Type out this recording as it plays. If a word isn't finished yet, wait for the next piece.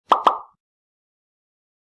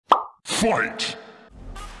Fight!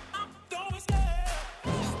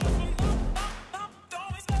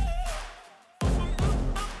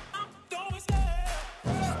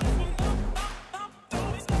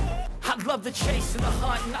 I love the chase and the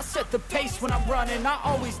hunt, and I set the pace when I'm running. I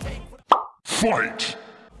always take Fight!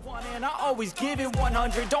 and I always give it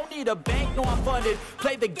 100. Don't need a bank, no I'm funded.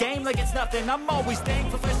 Play the game like it's nothing. I'm always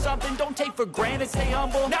thankful for something. Don't take for granted, stay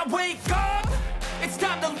humble. Now wake up! It's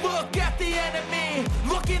time to look at the enemy.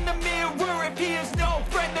 Look in the mirror if he is no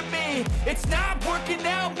friend to me. It's not working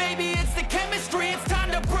out, maybe it's the chemistry. It's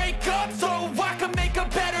time to break up so I can make a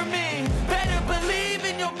better me. Better believe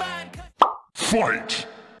in your mind. Fight!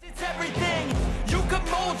 It's everything. You can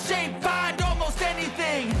mold, shape, find almost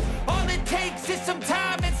anything. All it takes is some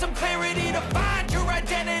time and some clarity to find your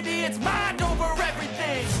identity. It's mind over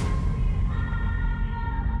everything.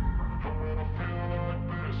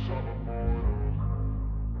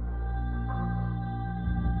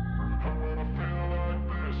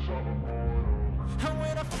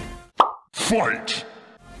 Fight!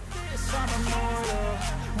 I'm immortal.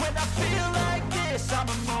 When I feel like this, I'm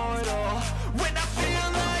immortal. When I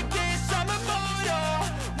feel like this, I'm immortal.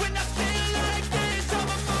 When I feel like this, I'm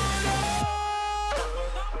immortal.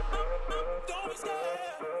 Don't be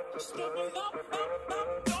scared. Just open up.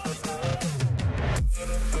 Don't be scared.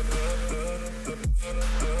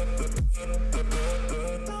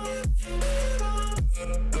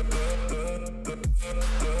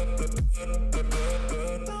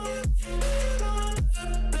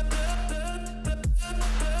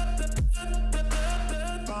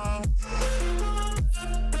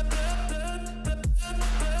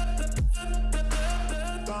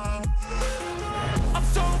 I'm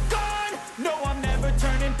so gone, no I'm never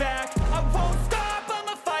turning back. I won't stop,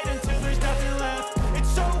 I'ma fight until there's nothing left. It's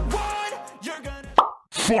so on, you're gonna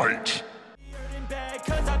Fight! be hurting bad,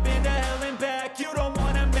 cause I've been to hell and back. You don't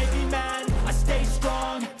wanna make me mad, I stay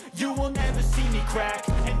strong. You will never see me crack.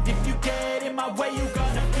 And if you get in my way, you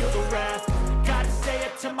gonna feel the wrath. Gotta say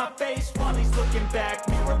it to my face while he's looking back.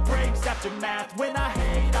 Mirror breaks after math, when I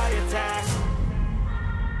hate I attack.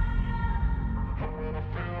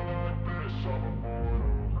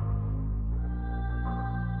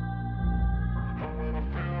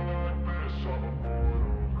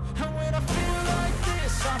 And when I feel like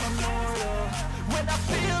this, I'm immortal. When I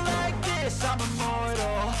feel like this, I'm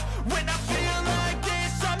immortal. When I feel like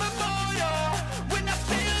this, I'm immortal. When I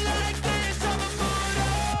feel like this, I'm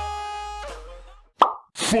immortal.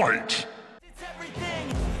 Fight! It's everything.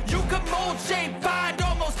 You can mold, shape, find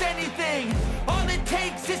almost anything. All it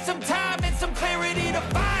takes is some time and some clarity to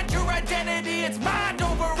find your identity. It's mind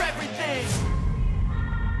over everything.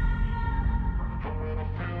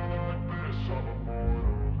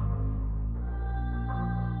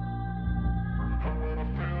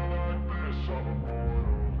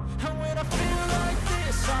 And when I feel like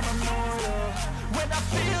this, I'm immortal. When I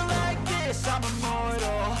feel like this, I'm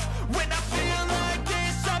immortal. When I feel like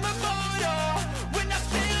this, I'm immortal. When I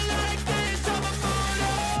feel like this, I'm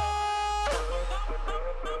immortal.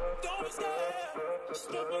 Don't be scared. Just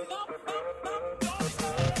open up. Don't be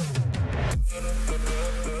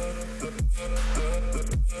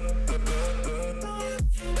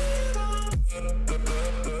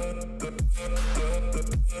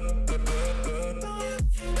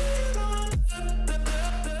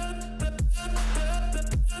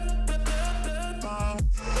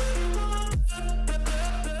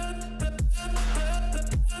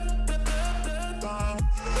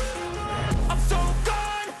I'm so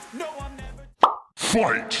gone. No, I'm never.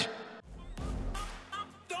 Fight!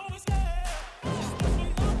 Don't be scared.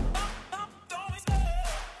 Don't be scared.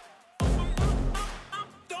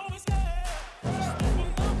 Don't be scared.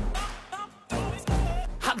 Don't be scared.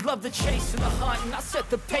 I love the chase and the hunt, and I set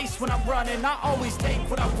the pace when I'm running. I always take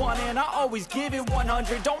what I want and I always give it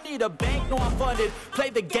 100. Don't need a bank, no I'm funded. Play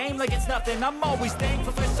the game like it's nothing. I'm always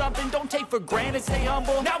thankful for something. Don't take for granted, stay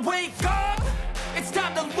humble. Now wake up! It's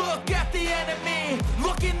time to look at the enemy.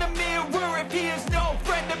 Look in the mirror if he is no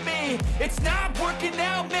friend to me. It's not working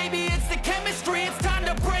out, maybe it's the chemistry. It's time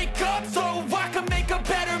to break up so I can make a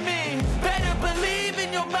better me. Better believe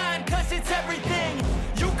in your mind, cause it's everything.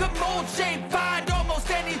 You can mold, shape, find almost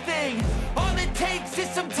anything. All it takes is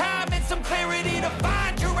some time and some clarity to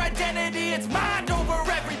find your identity. It's mind over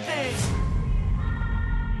everything.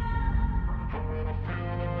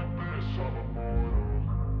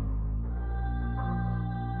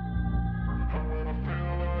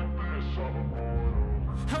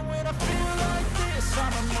 And when I feel like this,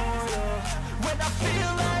 I'm immortal. When I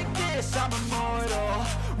feel like this, I'm immortal.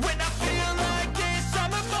 When I feel like this,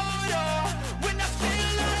 I'm immortal. When I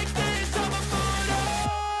feel like this, I'm immortal.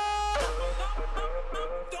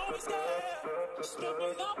 Don't be scared.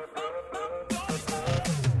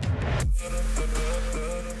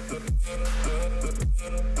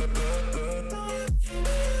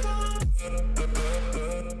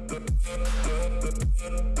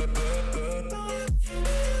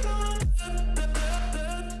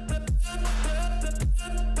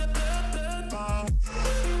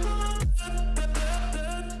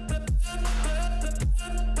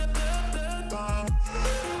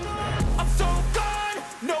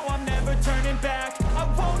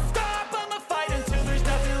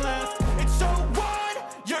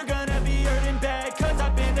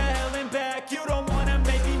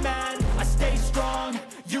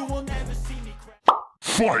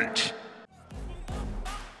 Fight!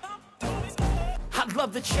 I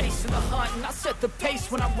love the chase and the hunt, and I set the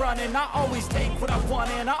pace when I'm running. I always take what I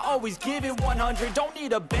want and I always give it 100. Don't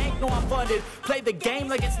need a bank, no I'm funded. Play the game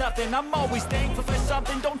like it's nothing. I'm always thankful for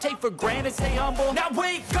something. Don't take for granted, stay humble. Now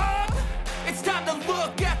wake up! It's time to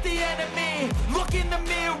look at the enemy. Look in the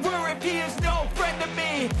mirror if he is no friend to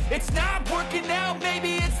me. It's not working out,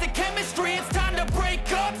 maybe it's the chemistry. It's time to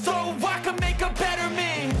break up so I can make a better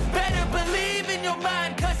me. Better believe in your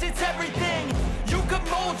mind, cause it's everything. You can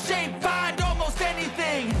mold, shape, find almost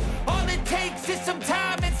anything. All it takes is some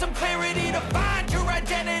time and some clarity to find your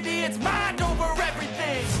identity. It's mind over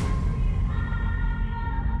everything.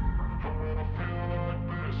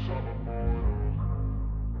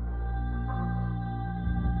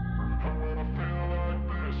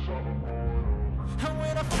 And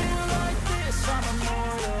when I feel like this, I'm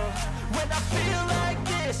immortal. When I feel like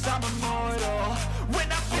this, I'm immortal.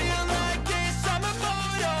 When I feel like this, I'm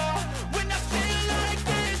immortal. When I feel like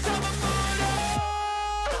this, I'm immortal.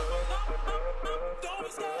 Don't be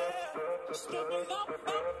scared. Just step it up,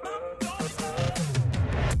 don't be scared.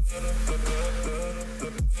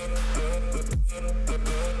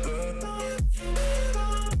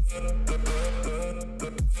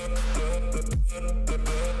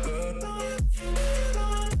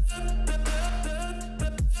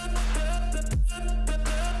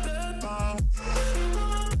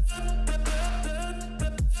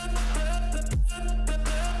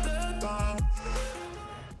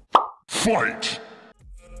 Fight!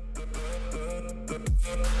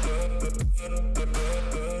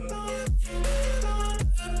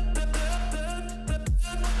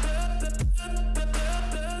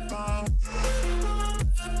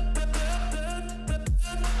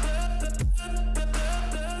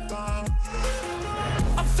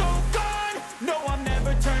 I'm so gone, no I'm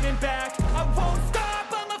never turning back. I won't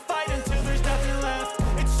stop, I'ma fight until there's nothing left.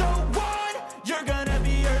 It's so on, you're gonna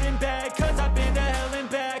be hurting bad. Cause I've been to hell and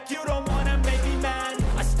back, you don't wanna make me mad.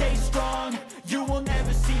 I stay strong, you will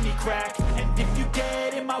never see me crack. And if you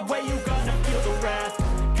get in my way, you're gonna feel the wrath.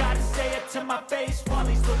 Gotta say it to my face while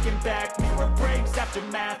he's looking back. Mirror breaks after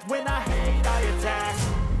math, when I hate I attack.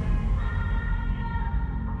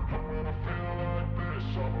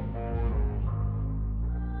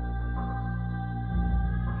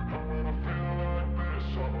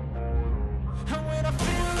 And when I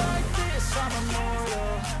feel like this, I'm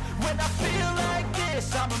immortal. When I feel like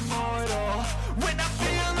this, I'm immortal. When I feel